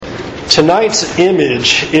Tonight's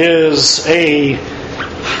image is a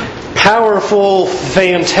powerful,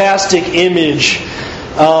 fantastic image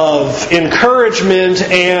of encouragement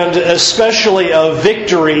and especially of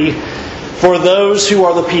victory for those who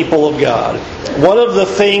are the people of God. One of the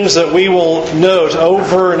things that we will note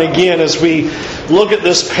over and again as we look at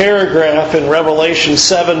this paragraph in Revelation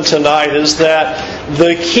 7 tonight is that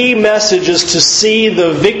the key message is to see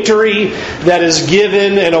the victory that is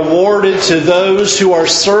given and awarded to those who are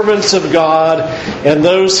servants of God and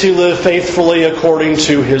those who live faithfully according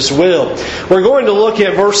to His will. We're going to look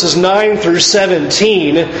at verses 9 through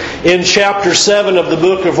 17 in chapter 7 of the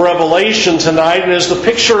book of Revelation tonight, and as the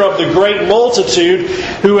picture of the great multitude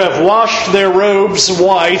who have washed their robes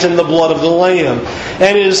white in the blood of the Lamb.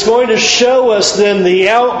 And it is going to show us then the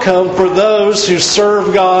outcome for those who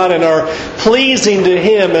serve God and are pleasing to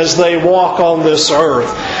Him as they walk on this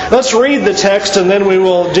earth. Let's read the text and then we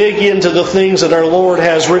will dig into the things that our Lord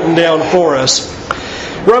has written down for us.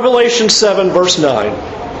 Revelation 7 verse 9.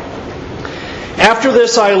 After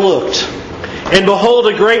this I looked, and behold,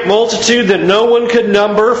 a great multitude that no one could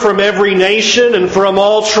number, from every nation and from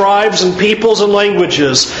all tribes and peoples and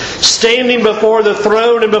languages, standing before the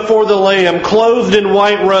throne and before the Lamb, clothed in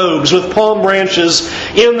white robes, with palm branches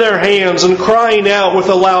in their hands, and crying out with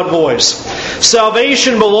a loud voice,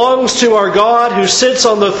 "Salvation belongs to our God who sits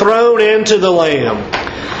on the throne and to the Lamb."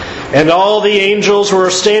 And all the angels were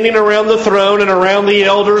standing around the throne and around the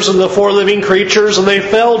elders and the four living creatures, and they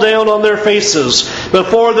fell down on their faces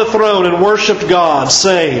before the throne and worshipped God,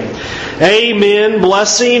 saying, "Amen,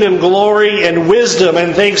 blessing and glory and wisdom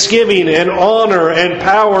and thanksgiving and honor and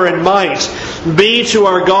power and might be to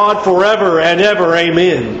our God forever and ever.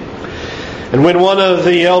 Amen." And when one of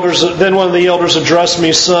the elders addressed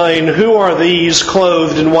me, saying, "Who are these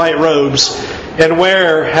clothed in white robes, and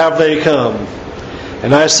where have they come?"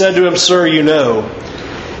 And I said to him, "Sir, you know."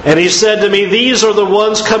 And he said to me, "These are the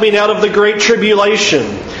ones coming out of the great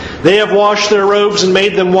tribulation. They have washed their robes and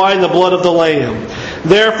made them white in the blood of the Lamb.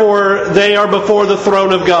 Therefore they are before the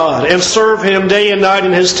throne of God, and serve Him day and night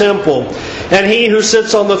in His temple. And He who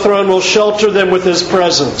sits on the throne will shelter them with His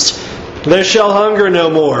presence. They shall hunger no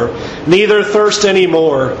more, neither thirst any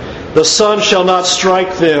more. The sun shall not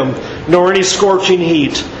strike them, nor any scorching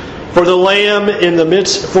heat. For the Lamb in the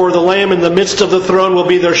midst of the throne will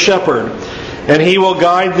be their shepherd, and He will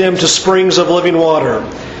guide them to springs of living water,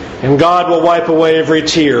 and God will wipe away every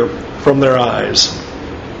tear from their eyes."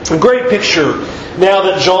 A great picture now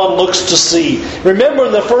that John looks to see. Remember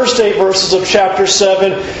in the first 8 verses of chapter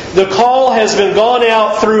 7, the call has been gone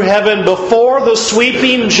out through heaven before the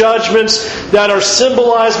sweeping judgments that are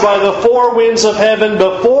symbolized by the four winds of heaven,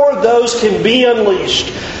 before those can be unleashed.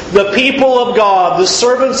 The people of God, the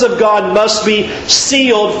servants of God, must be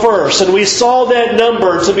sealed first. And we saw that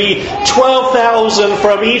number to be 12,000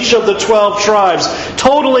 from each of the 12 tribes,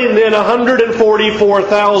 totaling then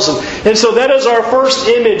 144,000. And so that is our first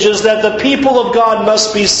image, is that the people of God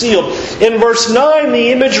must be sealed. In verse 9,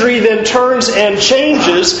 the imagery then turns and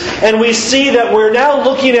changes, and we see that we're now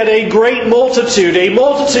looking at a great multitude, a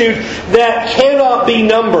multitude that cannot be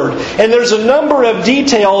numbered. And there's a number of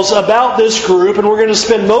details about this group, and we're going to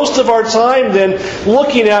spend most of our time then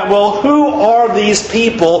looking at, well, who are these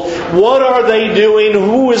people? What are they doing?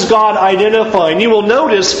 Who is God identifying? You will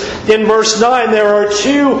notice in verse 9 there are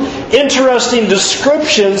two interesting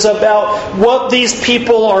descriptions about what these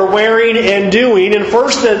people are wearing and doing. And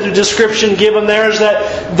first, the description given there is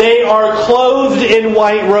that they are clothed in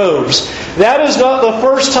white robes. That is not the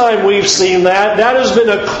first time we've seen that. That has been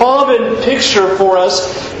a common picture for us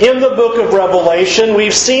in the book of Revelation.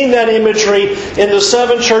 We've seen that imagery in the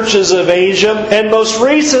 7 churches of Asia. And most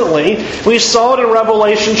recently, we saw it in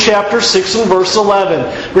Revelation chapter 6 and verse 11.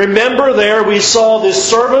 Remember there, we saw the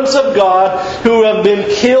servants of God who have been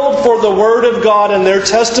killed for the Word of God and their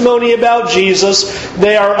testimony about Jesus.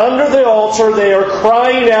 They are under the altar. They are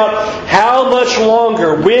crying out, "How much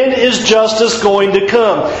longer? When is justice going to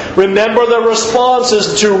come?" Remember, the response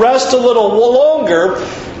is to rest a little longer,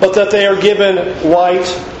 but that they are given white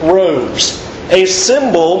robes. A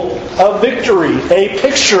symbol of victory. A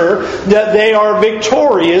picture that they are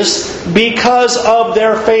victorious because of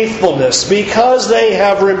their faithfulness. Because they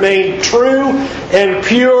have remained true and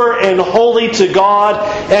pure and holy to God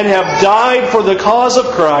and have died for the cause of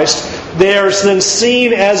Christ. They are then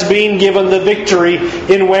seen as being given the victory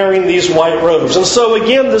in wearing these white robes. And so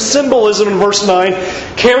again, the symbolism in verse 9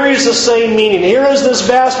 carries the same meaning. Here is this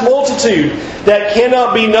vast multitude that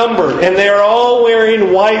cannot be numbered, and they are all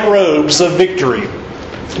wearing white robes of victory.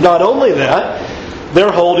 Not only that,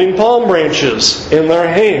 they're holding palm branches in their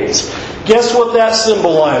hands. Guess what that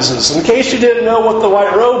symbolizes? In case you didn't know what the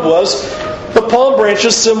white robe was, the palm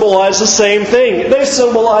branches symbolize the same thing. They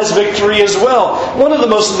symbolize victory as well. One of the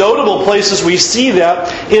most notable places we see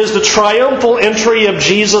that is the triumphal entry of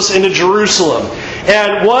Jesus into Jerusalem.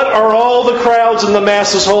 And what are all the crowds and the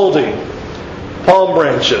masses holding? Palm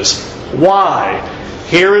branches. Why?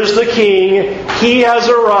 Here is the King. He has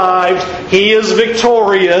arrived. He is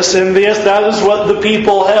victorious. And that is what the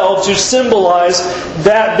people held to symbolize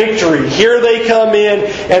that victory. Here they come in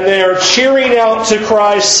and they are cheering out to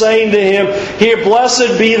Christ, saying to Him, "Here,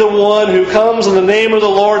 blessed be the one who comes in the name of the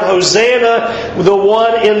Lord. Hosanna, the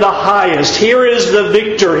one in the highest. Here is the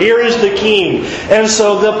victor. Here is the King." And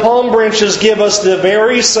so the palm branches give us the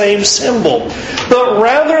very same symbol. But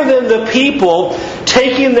rather than the people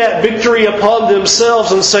taking that victory upon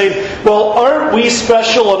themselves and saying, "Well, aren't we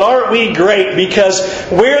special and aren't we great because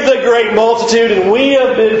we're the great multitude and we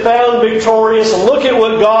have been found victorious and look at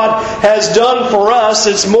what God has done for us,"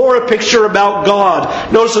 it's more a picture about God.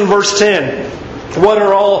 Notice in verse 10, what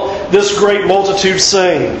are all this great multitude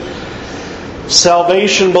saying?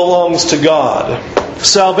 Salvation belongs to God.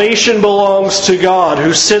 Salvation belongs to God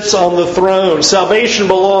who sits on the throne. Salvation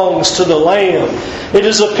belongs to the Lamb. It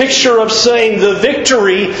is a picture of saying the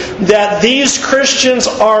victory that these Christians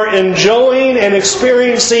are enjoying and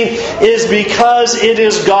experiencing is because it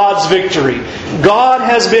is God's victory. God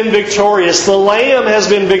has been victorious. The Lamb has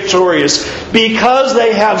been victorious. Because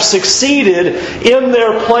they have succeeded in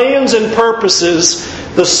their plans and purposes,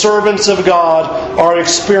 the servants of God are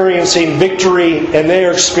experiencing victory and they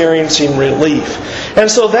are experiencing relief.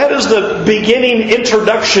 And so that is the beginning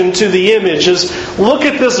introduction to the image, is look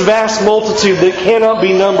at this vast multitude that cannot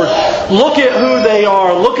be numbered. Look at who they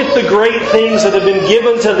are. Look at the great things that have been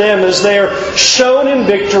given to them as they are shown in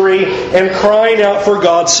victory and crying out for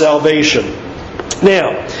God's salvation.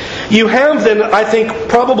 Now, you have then, I think,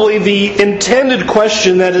 probably the intended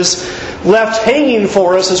question that is left hanging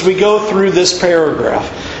for us as we go through this paragraph.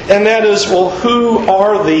 And that is, well, who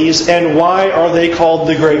are these and why are they called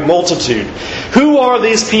the great multitude? Who are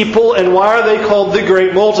these people and why are they called the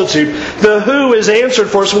great multitude? The who is answered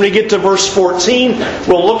for us when we get to verse 14.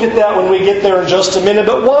 We'll look at that when we get there in just a minute.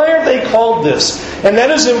 But why are they called this? And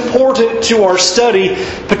that is important to our study,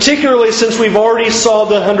 particularly since we've already saw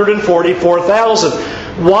the 144,000.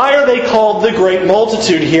 Why are they called the great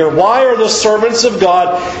multitude here? Why are the servants of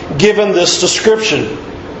God given this description?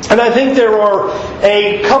 And I think there are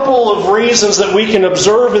a couple of reasons that we can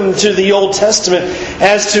observe into the Old Testament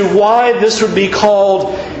as to why this would be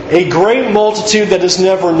called a great multitude that is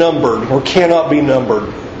never numbered or cannot be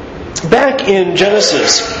numbered. Back in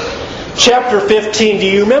Genesis chapter 15, do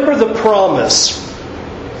you remember the promise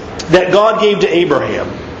that God gave to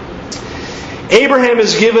Abraham? Abraham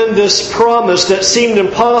is given this promise that seemed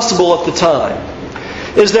impossible at the time,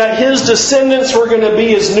 is that his descendants were going to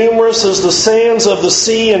be as numerous as the sands of the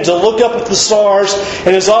sea, and to look up at the stars,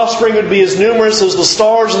 and his offspring would be as numerous as the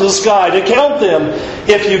stars in the sky, to count them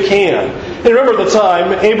if you can. And remember at the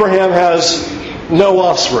time, Abraham has no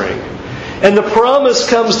offspring. And the promise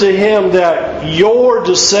comes to him that your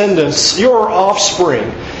descendants, your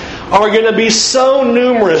offspring, are going to be so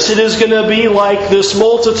numerous, it is going to be like this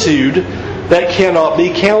multitude that cannot be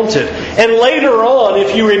counted. And later on,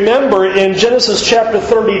 if you remember in Genesis chapter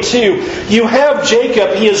 32, you have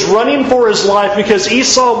Jacob. He is running for his life because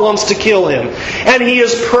Esau wants to kill him. And he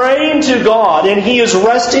is praying to God, and he is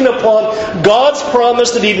resting upon God's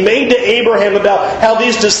promise that He'd made to Abraham about how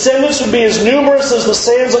these descendants would be as numerous as the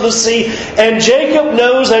sands of the sea. And Jacob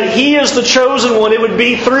knows that he is the chosen one. It would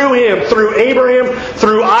be through him, through Abraham,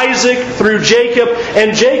 through Isaac, through Jacob.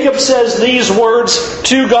 And Jacob says these words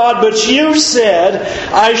to God, "But you said,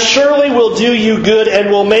 I surely will do you good and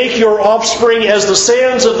will make your offspring as the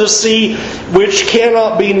sands of the sea, which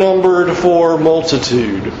cannot be numbered for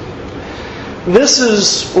multitude." This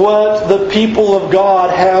is what the people of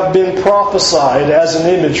God have been prophesied as an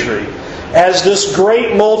imagery, as this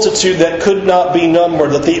great multitude that could not be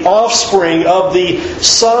numbered, that the offspring of the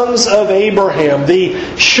sons of Abraham, the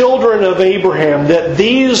children of Abraham, that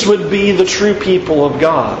these would be the true people of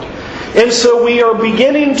God. And so we are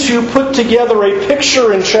beginning to put together a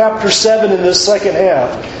picture in chapter 7 in this second half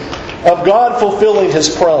of God fulfilling His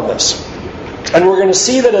promise. And we're going to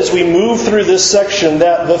see that as we move through this section,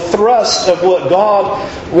 that the thrust of what God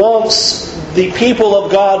wants the people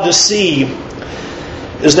of God to see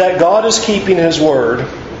is that God is keeping His word,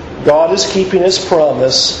 God is keeping His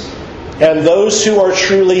promise, and those who are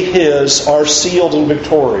truly His are sealed and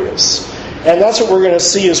victorious. And that's what we're going to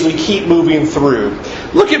see as we keep moving through.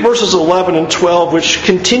 Look at verses 11 and 12, which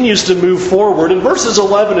continues to move forward. And verses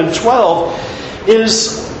 11 and 12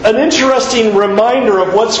 is an interesting reminder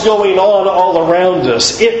of what's going on all around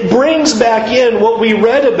us. It brings back in what we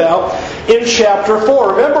read about in chapter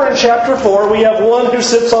 4. Remember in chapter 4 we have one who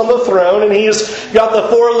sits on the throne, and he's got the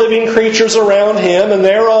 4 living creatures around him, and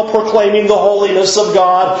they're all proclaiming the holiness of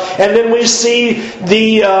God. And then we see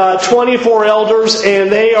the 24 elders,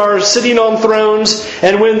 and they are sitting on thrones,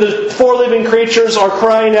 and when the 4 living creatures are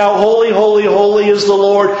crying out, "Holy, holy, holy is the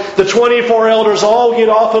Lord," the 24 elders all get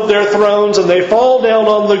off of their thrones, and they fall down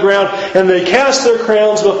on the ground, and they cast their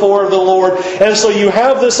crowns before the Lord. And so you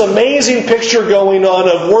have this amazing picture going on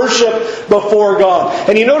of worship before God.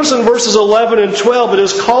 And you notice in verses 11 and 12, it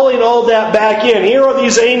is calling all that back in. Here are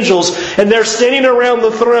these angels, and they're standing around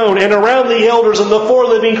the throne and around the elders and the 4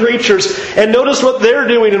 living creatures. And notice what they're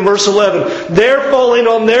doing in verse 11. They're falling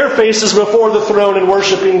on their faces before the throne and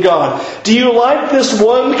worshiping God. Do you like this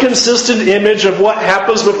one consistent image of what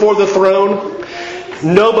happens before the throne?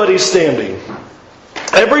 Nobody's standing.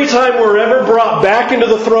 Every time we're ever brought back into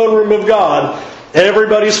the throne room of God,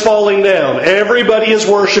 everybody's falling down. Everybody is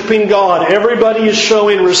worshiping God. Everybody is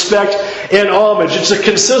showing respect and homage. It's a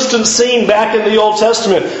consistent scene back in the Old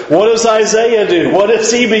Testament. What does Isaiah do? What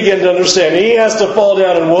does he begin to understand? He has to fall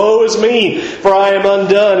down and, "Woe is me, for I am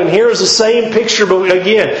undone." And here's the same picture, but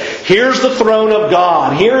again, here's the throne of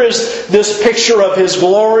God. Here is this picture of His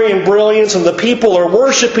glory and brilliance, and the people are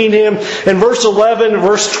worshiping Him. And verse 11,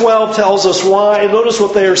 verse 12 tells us why. Notice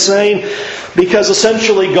what they are saying. Because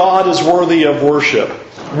essentially God is worthy of worship.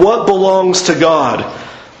 What belongs to God?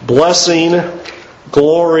 Blessing,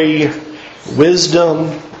 glory, wisdom,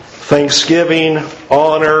 thanksgiving,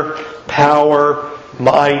 honor, power,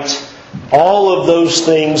 might. All of those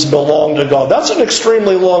things belong to God. That's an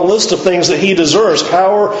extremely long list of things that He deserves.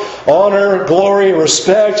 Power, honor, glory,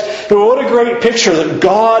 respect. But what a great picture that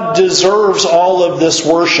God deserves all of this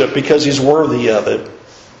worship because He's worthy of it.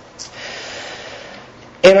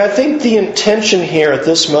 And I think the intention here at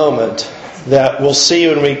this moment that we'll see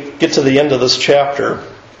when we get to the end of this chapter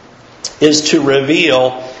is to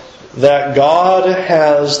reveal that God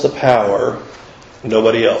has the power,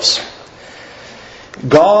 nobody else.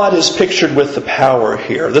 God is pictured with the power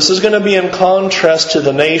here. This is going to be in contrast to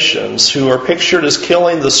the nations who are pictured as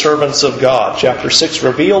killing the servants of God. Chapter 6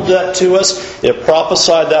 revealed that to us. It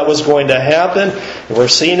prophesied that was going to happen. And we're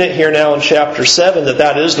seeing it here now in chapter 7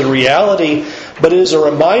 that is the reality. But it is a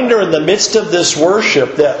reminder in the midst of this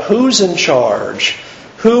worship that who's in charge?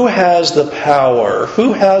 Who has the power?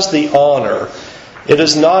 Who has the honor? It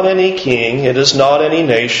is not any king. It is not any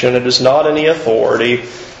nation. It is not any authority.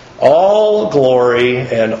 All glory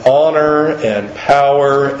and honor and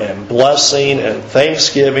power and blessing and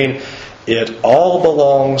thanksgiving, it all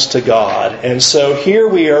belongs to God. And so here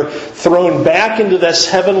we are thrown back into this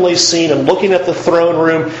heavenly scene and looking at the throne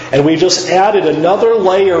room, and we just added another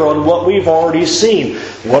layer on what we've already seen.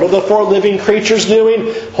 What are the 4 living creatures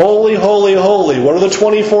doing? Holy, holy, holy. What are the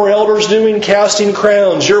 24 elders doing? Casting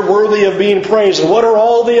crowns. You're worthy of being praised. And what are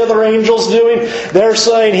all the other angels doing? They're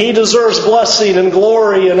saying He deserves blessing and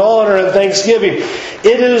glory and honor and thanksgiving.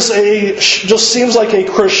 It is just seems like a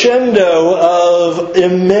crescendo of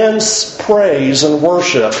immense praise and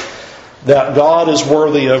worship that God is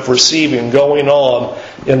worthy of receiving going on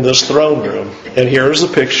in this throne room. And here's a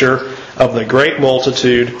picture of the great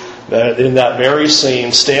multitude in that very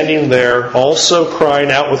scene, standing there, also crying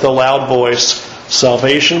out with a loud voice,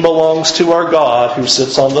 "Salvation belongs to our God who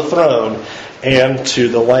sits on the throne and to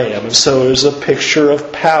the Lamb." And so it is a picture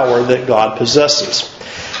of power that God possesses.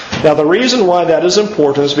 Now the reason why that is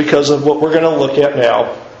important is because of what we're going to look at now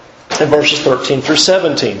in verses 13 through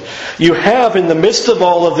 17. You have in the midst of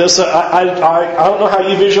all of this, I don't know how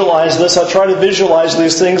you visualize this. I try to visualize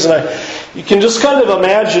these things, and you can just kind of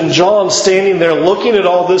imagine John standing there looking at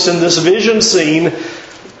all this in this vision scene,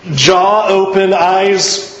 jaw open,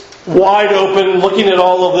 eyes wide open, looking at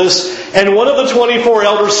all of this. And one of the 24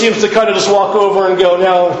 elders seems to kind of just walk over and go,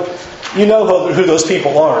 "Now, you know who those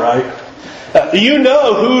people are, right? You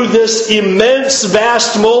know who this immense,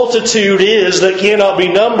 vast multitude is that cannot be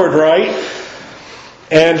numbered, right?"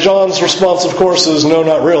 And John's response, of course, is, "No,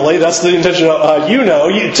 not really. That's the intention.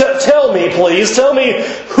 Tell me, please. Tell me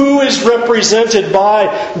who is represented by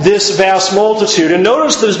this vast multitude." And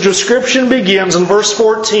notice the description begins in verse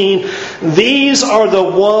 14. "These are the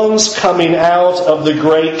ones coming out of the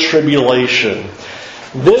great tribulation."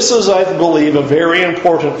 This is, I believe, a very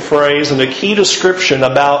important phrase and a key description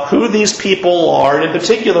about who these people are, and in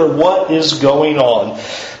particular, what is going on.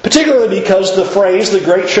 Particularly because the phrase, the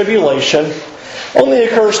Great Tribulation, only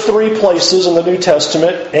occurs 3 places in the New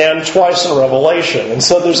Testament and twice in Revelation. And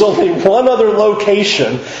so there's only one other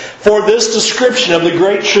location for this description of the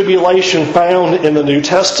Great Tribulation found in the New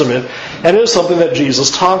Testament, and it is something that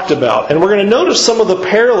Jesus talked about. And we're going to notice some of the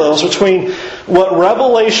parallels between what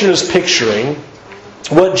Revelation is picturing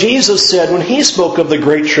what Jesus said when He spoke of the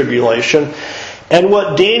Great Tribulation, and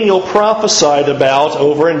what Daniel prophesied about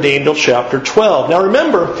over in Daniel chapter 12. Now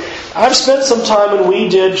remember, I've spent some time when we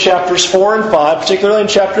did chapters 4 and 5, particularly in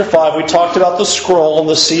chapter 5, we talked about the scroll and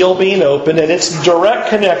the seal being opened and its direct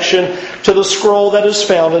connection to the scroll that is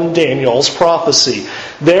found in Daniel's prophecy.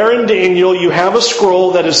 There in Daniel, you have a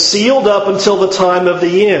scroll that is sealed up until the time of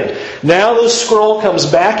the end. Now this scroll comes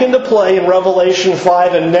back into play in Revelation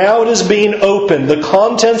 5, and now it is being opened. The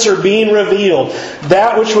contents are being revealed.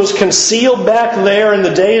 That which was concealed back there in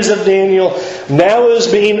the days of Daniel now is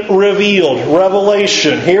being revealed.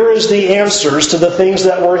 Revelation. Here is the answers to the things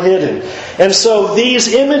that were hidden. And so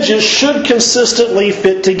these images should consistently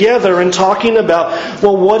fit together in talking about,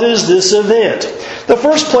 well, what is this event? The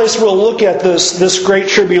first place we'll look at this great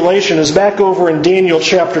tribulation is back over in Daniel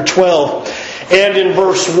chapter 12 and in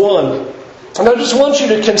verse 1. And I just want you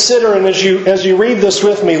to consider, and as you read this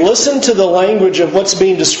with me, listen to the language of what's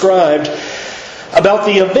being described about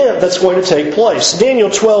the event that's going to take place. Daniel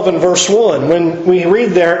 12 and verse 1, when we read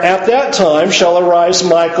there, "At that time shall arise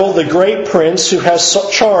Michael, the great prince, who has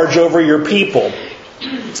charge over your people.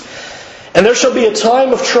 And there shall be a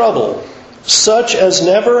time of trouble, such as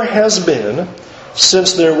never has been,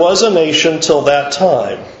 since there was a nation till that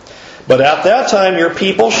time. But at that time your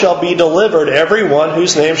people shall be delivered, every one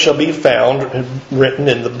whose name shall be found written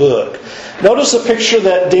in the book." Notice the picture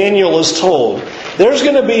that Daniel is told. There's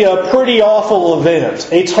going to be a pretty awful event,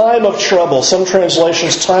 a time of trouble. Some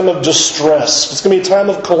translations, time of distress. It's going to be a time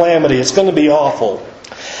of calamity. It's going to be awful.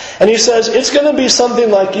 And he says, it's going to be something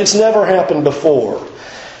like it's never happened before.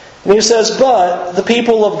 And he says, but the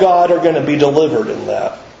people of God are going to be delivered in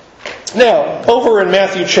that. Now, over in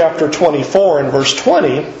Matthew chapter 24 and verse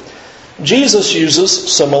 20, Jesus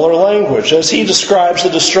uses similar language. As He describes the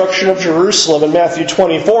destruction of Jerusalem in Matthew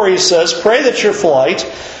 24, He says, "Pray that your flight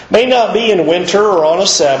may not be in winter or on a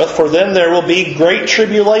Sabbath, for then there will be great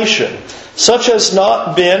tribulation, such as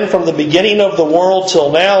not been from the beginning of the world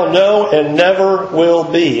till now, no, and never will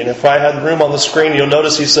be." And if I had room on the screen, you'll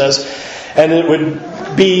notice He says, and it would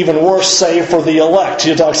be even worse, save for the elect.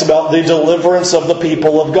 He talks about the deliverance of the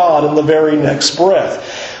people of God in the very next breath.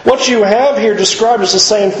 What you have here described is the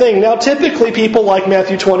same thing. Now, typically people like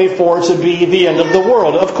Matthew 24 to be the end of the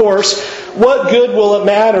world. Of course, what good will it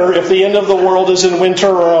matter if the end of the world is in winter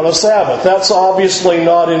or on a Sabbath? That's obviously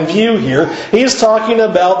not in view here. He's talking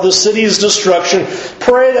about the city's destruction.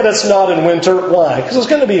 Pray that it's not in winter. Why? Because it's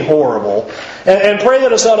going to be horrible. And pray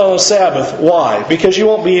that it's not on a Sabbath. Why? Because you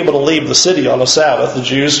won't be able to leave the city on a Sabbath. The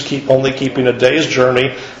Jews only keeping a day's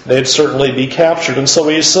journey. They'd certainly be captured. And so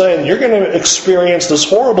He's saying, you're going to experience this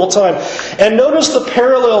horrible time. And notice the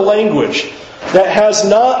parallel language that has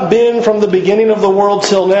not been from the beginning of the world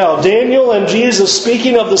till now. Daniel and Jesus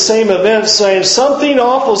speaking of the same event, saying something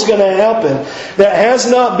awful is going to happen that has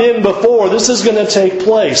not been before. This is going to take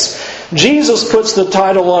place. Jesus puts the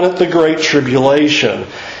title on it, the Great Tribulation.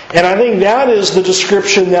 And I think that is the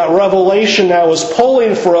description that Revelation now is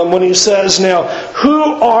pulling from when he says, now, who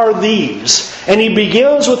are these? And he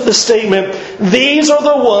begins with the statement, these are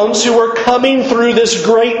the ones who are coming through this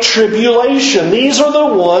great tribulation. These are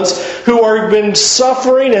the ones who are been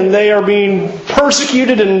suffering and they are being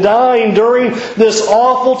persecuted and dying during this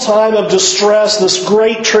awful time of distress, this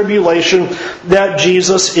great tribulation that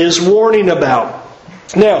Jesus is warning about.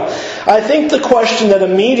 Now, I think the question that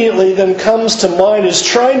immediately then comes to mind is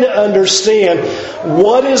trying to understand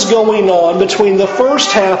what is going on between the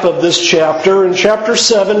first half of this chapter, in chapter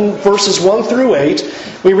 7, verses 1 through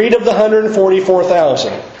 8, we read of the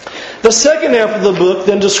 144,000. The second half of the book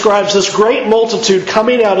then describes this great multitude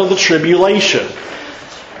coming out of the tribulation.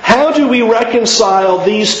 How do we reconcile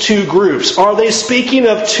these two groups? Are they speaking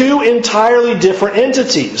of two entirely different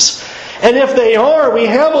entities? And if they are, we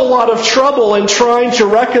have a lot of trouble in trying to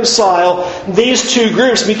reconcile these two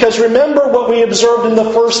groups. Because remember what we observed in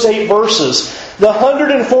the first 8 verses. The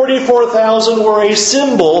 144,000 were a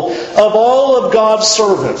symbol of all of God's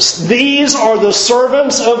servants. These are the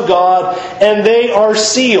servants of God, and they are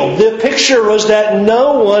sealed. The picture was that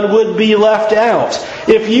no one would be left out.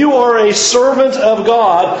 If you are a servant of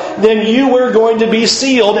God, then you were going to be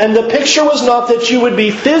sealed. And the picture was not that you would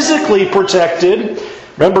be physically protected.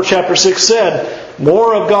 Remember, chapter 6 said,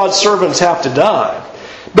 more of God's servants have to die.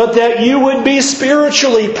 But that you would be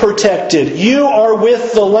spiritually protected. You are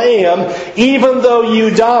with the Lamb. Even though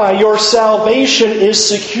you die, your salvation is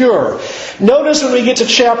secure. Notice when we get to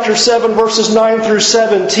chapter 7, verses 9 through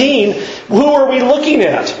 17, who are we looking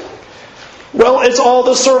at? Well, it's all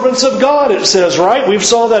the servants of God, it says, right? We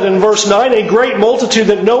saw that in verse 9, a great multitude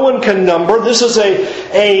that no one can number. This is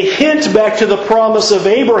a hint back to the promise of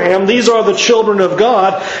Abraham. These are the children of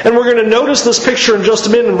God. And we're going to notice this picture in just a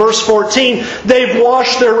minute in verse 14. They've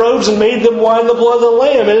washed their robes and made them white in the blood of the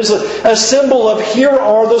Lamb. It is a symbol of here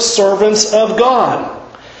are the servants of God.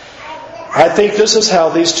 I think this is how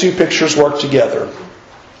these two pictures work together.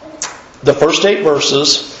 The first 8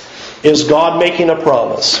 verses is God making a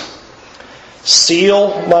promise.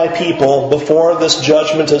 Seal my people before this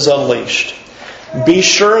judgment is unleashed. Be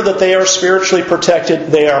sure that they are spiritually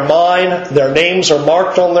protected. They are mine. Their names are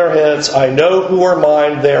marked on their heads. I know who are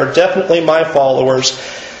mine. They are definitely my followers.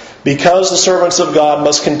 Because the servants of God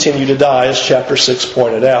must continue to die, as chapter 6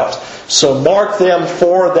 pointed out. So mark them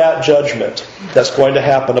for that judgment that's going to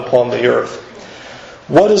happen upon the earth.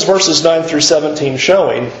 What is verses 9 through 17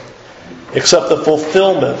 showing? Except the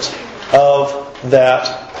fulfillment of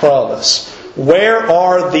that promise. Where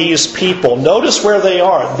are these people? Notice where they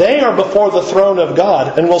are. They are before the throne of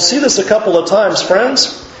God. And we'll see this a couple of times,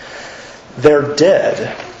 friends. They're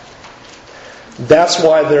dead. That's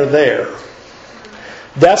why they're there.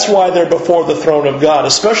 That's why they're before the throne of God.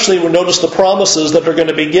 Especially when notice the promises that are going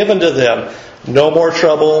to be given to them. No more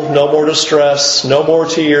trouble, no more distress, no more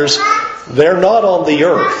tears. They're not on the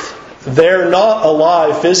earth. They're not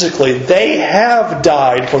alive physically. They have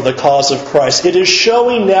died for the cause of Christ. It is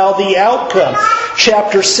showing now the outcome.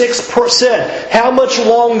 Chapter 6 said, how much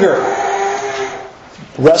longer?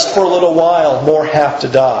 Rest for a little while, more have to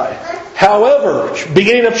die. However,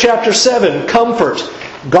 beginning of chapter 7, comfort.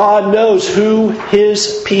 God knows who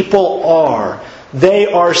His people are. They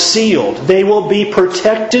are sealed. They will be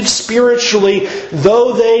protected spiritually,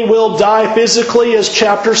 though they will die physically, as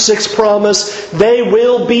chapter 6 promised. They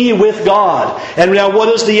will be with God. And now what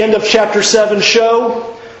does the end of chapter 7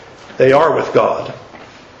 show? They are with God.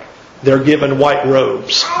 They're given white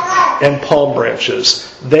robes and palm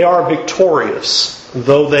branches. They are victorious,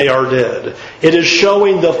 though they are dead. It is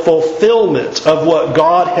showing the fulfillment of what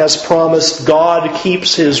God has promised. God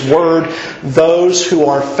keeps His word. Those who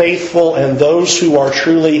are faithful and those who are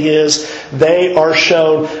truly His, they are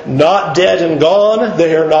shown not dead and gone.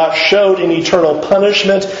 They are not shown in eternal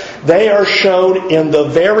punishment. They are shown in the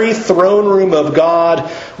very throne room of God,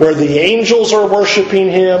 where the angels are worshiping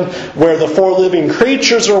Him, where the 4 living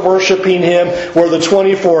creatures are worshiping Him, where the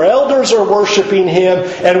 24 elders are worshiping Him,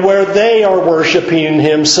 and where they are worshiping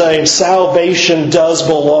Him, saying, salvation does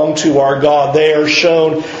belong to our God. They are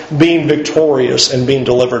shown being victorious and being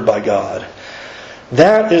delivered by God.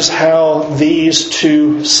 That is how these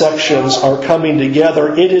two sections are coming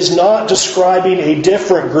together. It is not describing a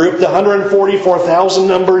different group. The 144,000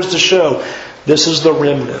 numbers to show this is the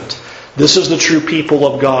remnant. This is the true people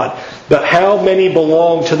of God. But how many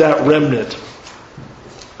belong to that remnant?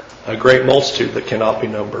 A great multitude that cannot be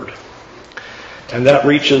numbered. And that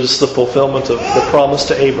reaches the fulfillment of the promise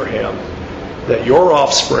to Abraham, that your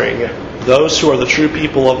offspring, those who are the true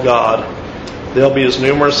people of God, they'll be as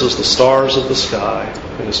numerous as the stars of the sky,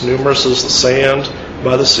 and as numerous as the sand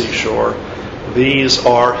by the seashore. These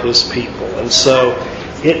are His people. And so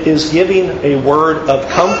it is giving a word of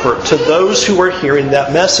comfort to those who are hearing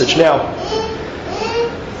that message. Now,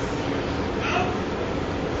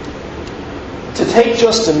 to take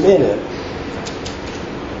just a minute,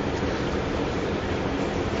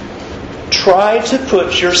 try to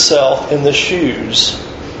put yourself in the shoes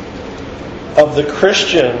of the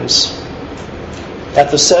Christians at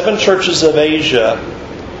the 7 churches of Asia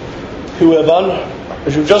who have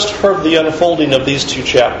just heard the unfolding of these 2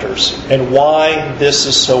 chapters and why this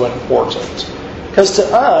is so important. Because to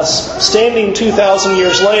us, standing 2,000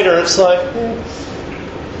 years later, it's like,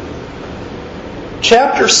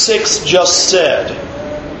 Chapter 6 just said,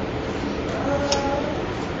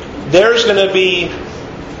 there's going to be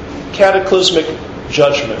cataclysmic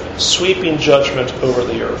judgment, sweeping judgment over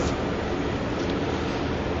the earth.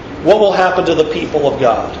 What will happen to the people of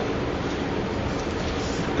God?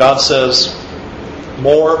 God says,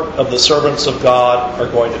 more of the servants of God are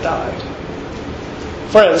going to die.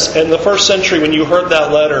 Friends, in the first century when you heard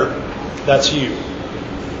that letter, that's you.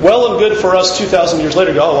 Well and good for us 2,000 years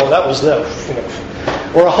later, go, oh, well, that was them.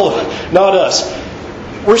 We're all, not us.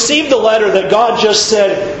 Receive the letter that God just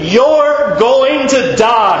said, you're going to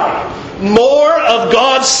die. More of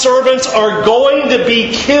God's servants are going to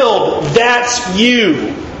be killed. That's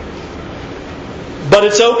you. But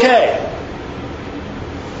it's okay.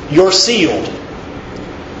 You're sealed.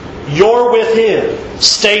 You're with Him.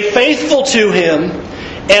 Stay faithful to Him.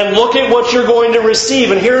 And look at what you're going to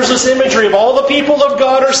receive. And here's this imagery of all the people of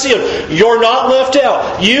God are sealed. You're not left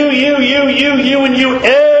out. You, and you.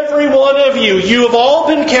 every one of you. You have all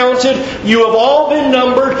been counted. You have all been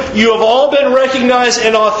numbered. You have all been recognized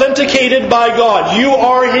and authenticated by God. You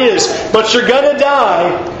are His. But you're going to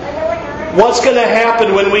die. What's going to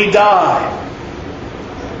happen when we die?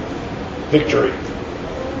 Victory.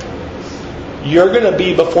 You're going to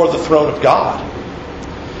be before the throne of God.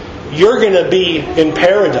 You're going to be in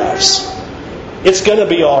paradise. It's going to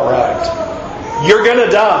be all right. You're going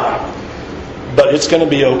to die, but it's going to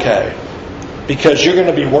be okay. Because you're going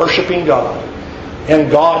to be worshiping God. And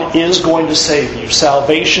God is going to save you.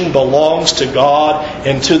 Salvation belongs to God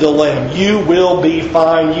and to the Lamb. You will be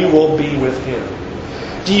fine. You will be with Him.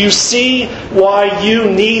 Do you see why you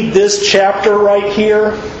need this chapter right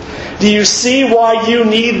here? Do you see why you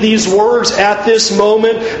need these words at this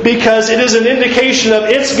moment? Because it is an indication of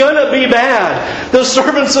it's going to be bad. The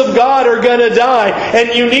servants of God are going to die.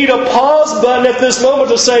 And you need a pause button at this moment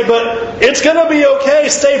to say, but it's going to be okay.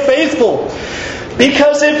 Stay faithful.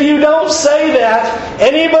 Because if you don't say that,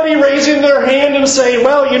 anybody raising their hand and saying,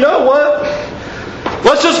 well, you know what?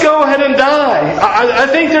 Let's just go ahead and die. I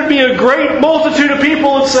think there'd be a great multitude of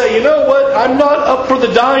people that say, you know what? I'm not up for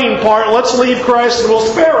the dying part. Let's leave Christ and we'll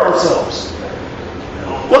spare ourselves.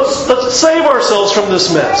 Let's save ourselves from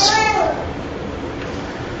this mess.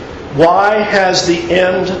 Why has the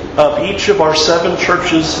end of each of our 7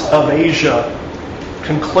 churches of Asia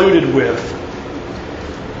concluded with,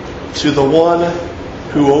 to the one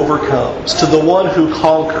who overcomes, to the one who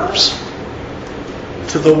conquers,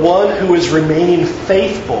 to the one who is remaining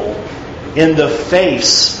faithful in the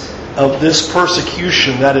face of this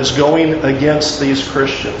persecution that is going against these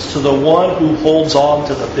Christians, to the one who holds on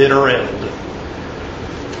to the bitter end.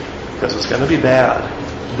 Because it's going to be bad.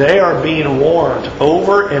 They are being warned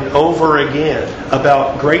over and over again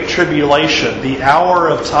about great tribulation, the hour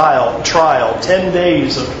of trial, 10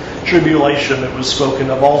 days of tribulation that was spoken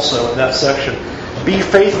of also in that section. Be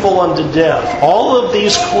faithful unto death. All of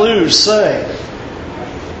these clues say,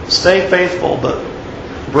 stay faithful, but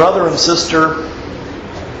brother and sister,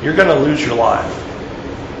 you're going to lose your life.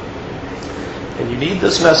 And you need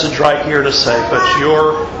this message right here to say, but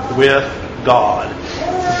you're with God.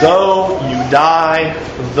 Though you die,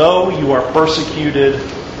 though you are persecuted,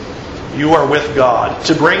 you are with God.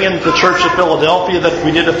 To bring in the Church of Philadelphia that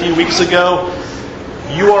we did a few weeks ago,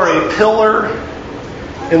 you are a pillar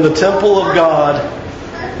in the temple of God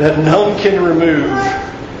that none can remove.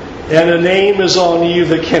 And a name is on you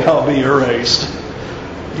that cannot be erased.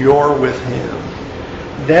 You're with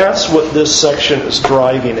Him. That's what this section is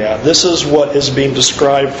driving at. This is what is being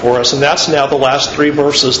described for us. And that's now the last 3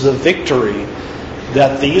 verses, the victory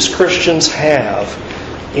that these Christians have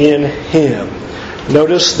in Him.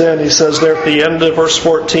 Notice then, he says there at the end of verse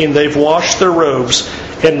 14, they've washed their robes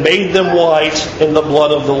and made them white in the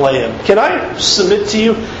blood of the Lamb. Can I submit to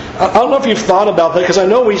you, I don't know if you've thought about that, because I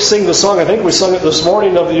know we sing the song, I think we sung it this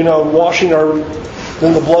morning, of washing our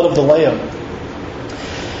in the blood of the Lamb.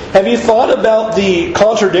 Have you thought about the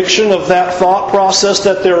contradiction of that thought process,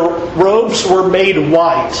 that their robes were made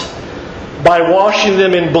white by washing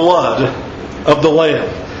them in blood of the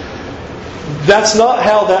Lamb? That's not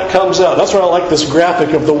how that comes out. That's why I like this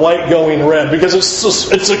graphic of the white going red, because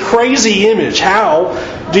it's a crazy image.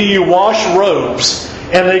 How do you wash robes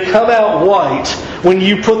and they come out white when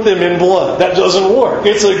you put them in blood? That doesn't work.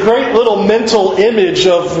 It's a great little mental image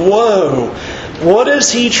of, whoa, what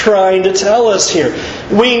is he trying to tell us here?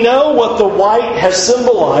 We know what the white has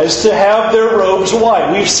symbolized, to have their robes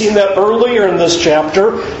white. We've seen that earlier in this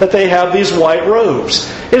chapter, that they have these white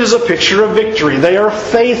robes. It is a picture of victory. They are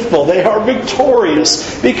faithful. They are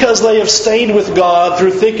victorious because they have stayed with God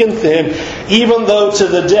through thick and thin, even though to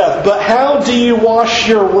the death. But how do you wash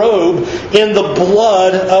your robe in the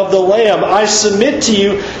blood of the Lamb? I submit to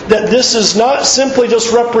you that this is not simply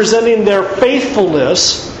just representing their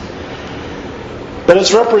faithfulness, but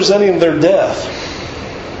it's representing their death.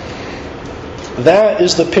 That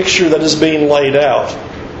is the picture that is being laid out.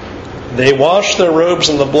 They wash their robes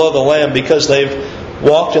in the blood of the Lamb because they've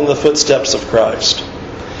walked in the footsteps of Christ.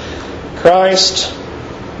 Christ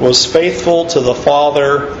was faithful to the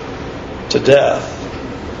Father to death.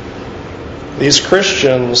 These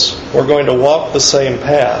Christians were going to walk the same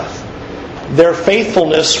path. Their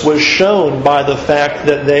faithfulness was shown by the fact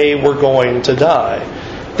that they were going to die.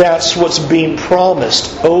 That's what's being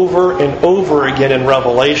promised over and over again in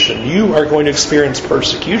Revelation. You are going to experience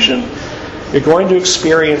persecution. You're going to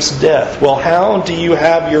experience death. Well, how do you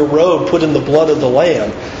have your robe put in the blood of the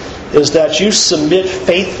Lamb? Is that you submit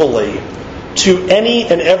faithfully to any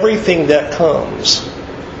and everything that comes,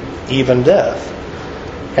 even death.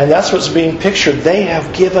 And that's what's being pictured. They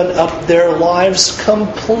have given up their lives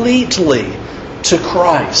completely to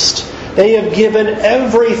Christ. They have given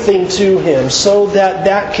everything to Him so that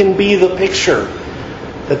that can be the picture,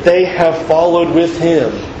 that they have followed with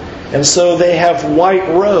Him. And so they have white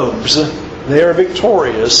robes. They are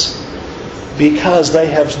victorious because they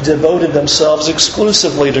have devoted themselves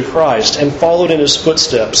exclusively to Christ and followed in His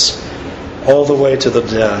footsteps all the way to the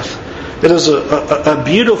death. It is a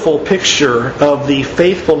beautiful picture of the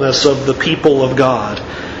faithfulness of the people of God.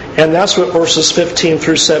 And that's what verses 15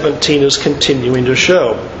 through 17 is continuing to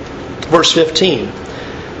show. Verse 15.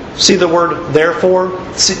 See the word therefore?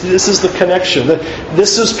 See, this is the connection.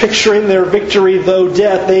 This is picturing their victory though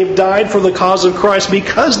death. They've died for the cause of Christ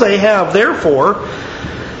because they have. Therefore,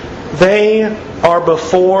 they are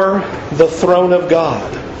before the throne of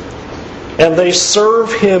God. And they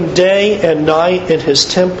serve Him day and night in His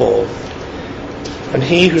temple. And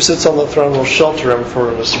He who sits on the throne will shelter Him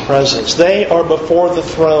for His presence. They are before the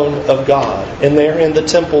throne of God. And they're in the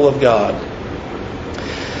temple of God.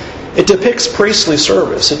 It depicts priestly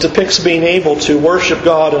service. It depicts being able to worship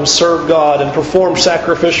God and serve God and perform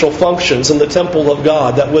sacrificial functions in the temple of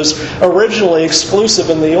God that was originally exclusive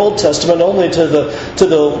in the Old Testament only to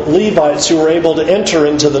the Levites who were able to enter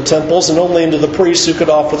into the temples and only into the priests who could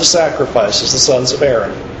offer the sacrifices, the sons of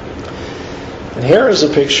Aaron. And here is a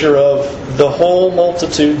picture of the whole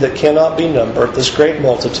multitude that cannot be numbered, this great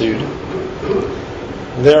multitude.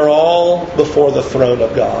 They're all before the throne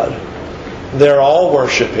of God. They're all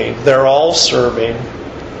worshiping. They're all serving.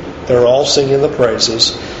 They're all singing the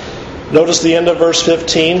praises. Notice the end of verse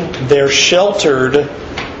 15. They're sheltered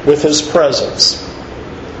with His presence.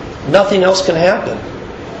 Nothing else can happen.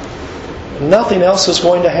 Nothing else is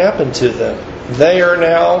going to happen to them. They are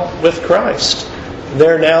now with Christ.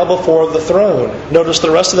 They're now before the throne. Notice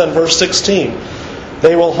the rest of that in verse 16.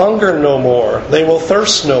 They will hunger no more. They will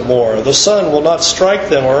thirst no more. The sun will not strike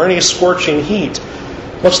them or any scorching heat.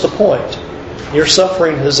 What's the point? Your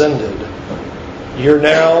suffering has ended. You're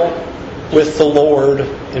now with the Lord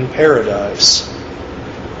in paradise.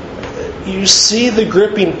 You see the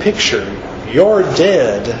gripping picture. You're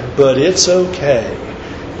dead, but it's okay.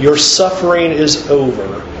 Your suffering is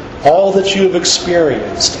over. All that you have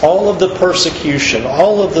experienced, all of the persecution,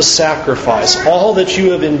 all of the sacrifice, all that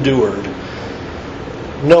you have endured,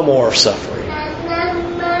 no more suffering.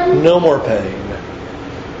 No more pain.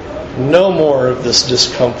 No more of this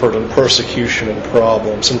discomfort and persecution and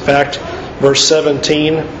problems. In fact, verse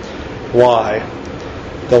 17, why?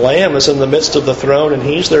 The Lamb is in the midst of the throne and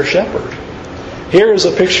He's their shepherd. Here is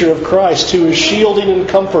a picture of Christ who is shielding and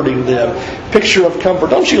comforting them. Picture of comfort.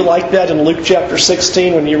 Don't you like that in Luke chapter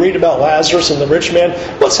 16 when you read about Lazarus and the rich man?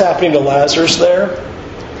 What's happening to Lazarus there?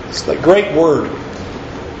 It's the great word,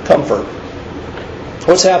 comfort.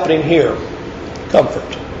 What's happening here?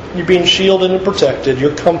 Comfort. You're being shielded and protected.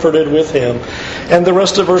 You're comforted with Him. And the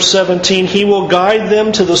rest of verse 17, He will guide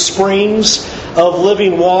them to the springs of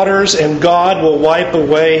living waters, and God will wipe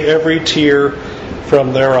away every tear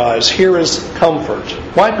from their eyes. Here is comfort.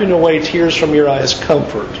 Wiping away tears from your eyes,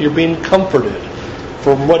 comfort. You're being comforted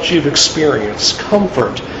from what you've experienced.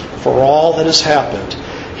 Comfort for all that has happened.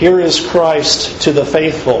 Here is Christ to the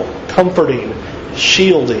faithful, comforting,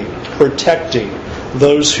 shielding, protecting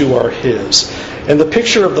those who are His. And the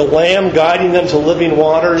picture of the Lamb guiding them to living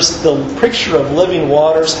waters, the picture of living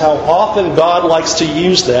waters, how often God likes to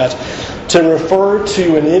use that to refer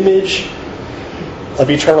to an image of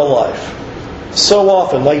eternal life. So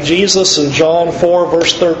often, like Jesus in John 4,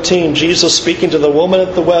 verse 13, Jesus speaking to the woman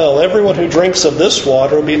at the well, everyone who drinks of this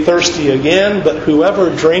water will be thirsty again, but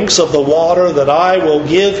whoever drinks of the water that I will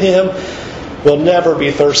give him will never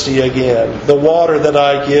be thirsty again. The water that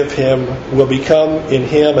I give him will become in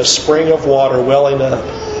him a spring of water welling up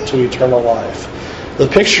to eternal life. The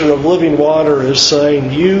picture of living water is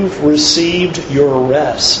saying you've received your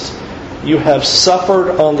rest. You have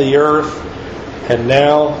suffered on the earth, and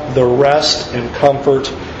now the rest and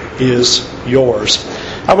comfort is yours.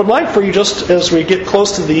 I would like for you, just as we get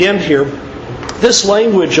close to the end here, this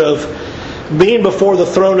language of being before the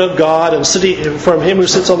throne of God and sitting from Him who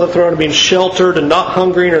sits on the throne and being sheltered and not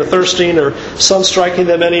hungering or thirsting or sun striking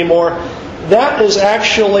them anymore, that is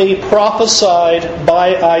actually prophesied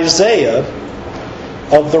by Isaiah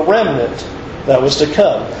of the remnant that was to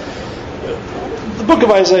come. The book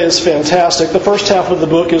of Isaiah is fantastic. The first half of the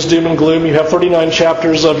book is doom and gloom. You have 39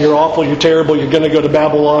 chapters of you're awful, you're terrible, you're going to go to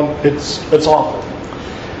Babylon. It's awful.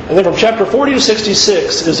 And then from chapter 40 to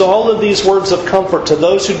 66 is all of these words of comfort to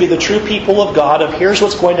those who be the true people of God of here's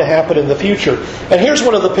what's going to happen in the future. And here's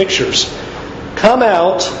one of the pictures. Come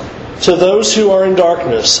out to those who are in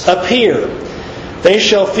darkness. Appear. They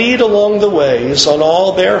shall feed along the ways. On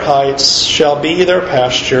all bare heights shall be their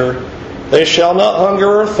pasture. They shall not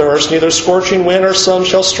hunger or thirst, neither scorching wind or sun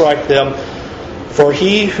shall strike them. For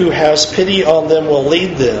he who has pity on them will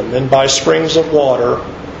lead them, and by springs of water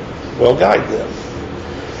will guide them.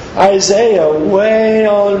 Isaiah, way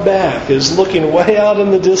on back, is looking way out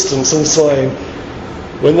in the distance and saying,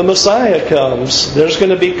 when the Messiah comes, there's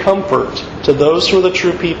going to be comfort to those who are the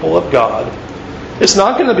true people of God. It's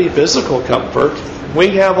not going to be physical comfort. We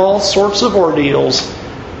have all sorts of ordeals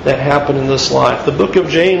that happen in this life. The book of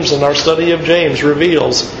James and our study of James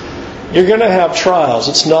reveals you're going to have trials.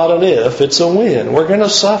 It's not an if, it's a when. We're going to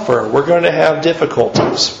suffer. We're going to have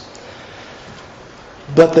difficulties.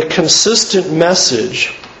 But the consistent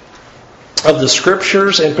message of the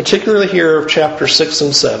Scriptures, and particularly here of chapter 6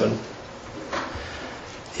 and 7,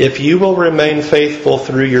 if you will remain faithful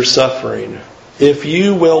through your suffering, if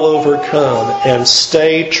you will overcome and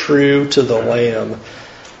stay true to the Lamb,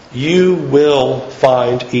 you will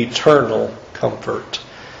find eternal comfort.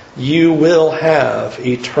 You will have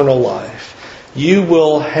eternal life. You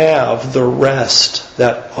will have the rest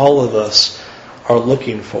that all of us are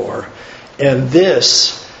looking for. And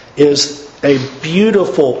this is a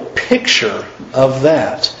beautiful picture of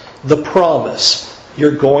that. The promise,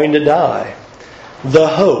 you're going to die. The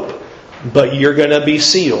hope, but you're going to be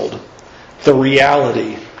sealed. The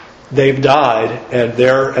reality, they've died and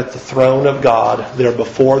they're at the throne of God. They're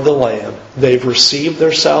before the Lamb. They've received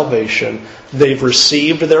their salvation. They've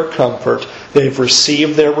received their comfort. They've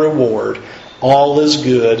received their reward. All is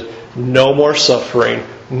good. No more suffering.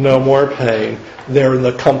 No more pain. They're in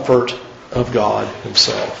the comfort of God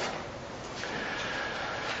Himself.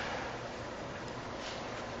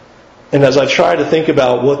 And as I try to think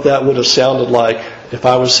about what that would have sounded like if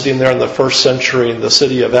I was sitting there in the first century in the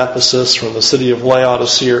city of Ephesus, from the city of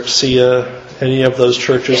Laodicea, any of those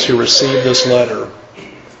churches who received this letter,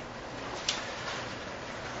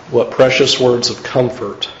 what precious words of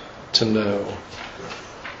comfort to know.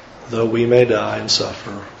 Though we may die and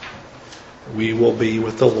suffer, we will be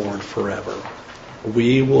with the Lord forever.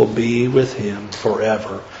 We will be with Him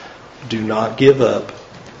forever. Do not give up.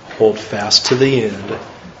 Hold fast to the end.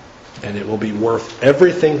 And it will be worth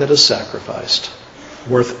everything that is sacrificed,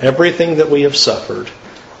 worth everything that we have suffered,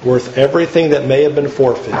 worth everything that may have been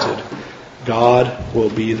forfeited. God will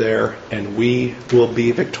be there, and we will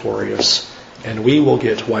be victorious, and we will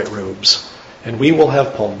get white robes, and we will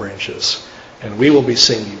have palm branches, and we will be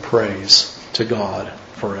singing praise to God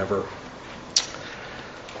forever.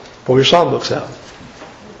 Pull your songbooks out.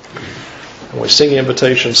 And we sing the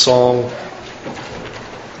invitation song.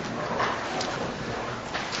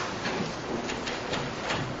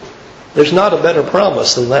 There's not a better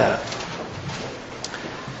promise than that.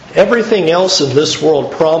 Everything else in this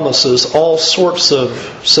world promises all sorts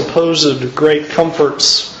of supposed great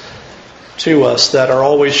comforts to us that are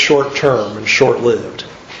always short-term and short-lived.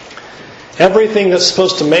 Everything that's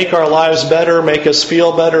supposed to make our lives better, make us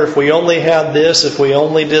feel better, if we only had this, if we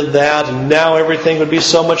only did that, and now everything would be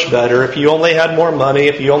so much better. If you only had more money,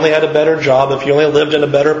 if you only had a better job, if you only lived in a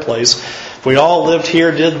better place, if we all lived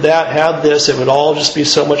here, did that, had this, it would all just be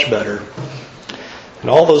so much better. And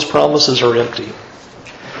all those promises are empty.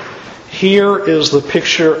 Here is the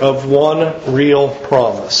picture of one real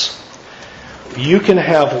promise. You can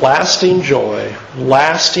have lasting joy,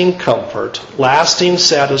 lasting comfort, lasting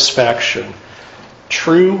satisfaction,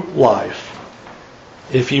 true life,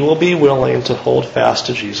 if you will be willing to hold fast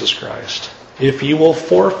to Jesus Christ. If you will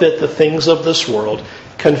forfeit the things of this world,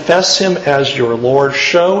 confess Him as your Lord,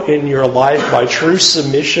 show in your life by true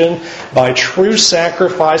submission, by true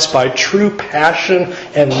sacrifice, by true passion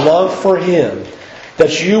and love for Him,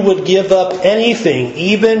 that you would give up anything,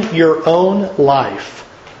 even your own life,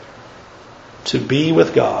 to be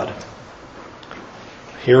with God.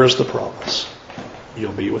 Here is the promise.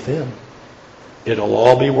 You'll be with Him. It'll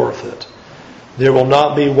all be worth it. There will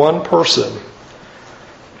not be one person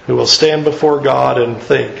who will stand before God and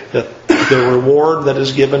think that the reward that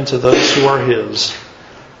is given to those who are His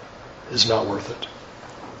is not worth it.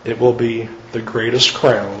 It will be the greatest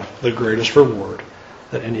crown, the greatest reward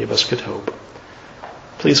that any of us could hope.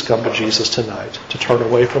 Please come to Jesus tonight to turn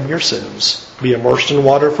away from your sins. Be immersed in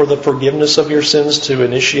water for the forgiveness of your sins, to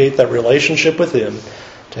initiate that relationship with Him,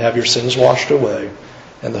 to have your sins washed away,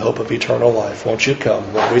 and the hope of eternal life. Won't you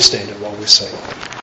come while we stand and while we sing?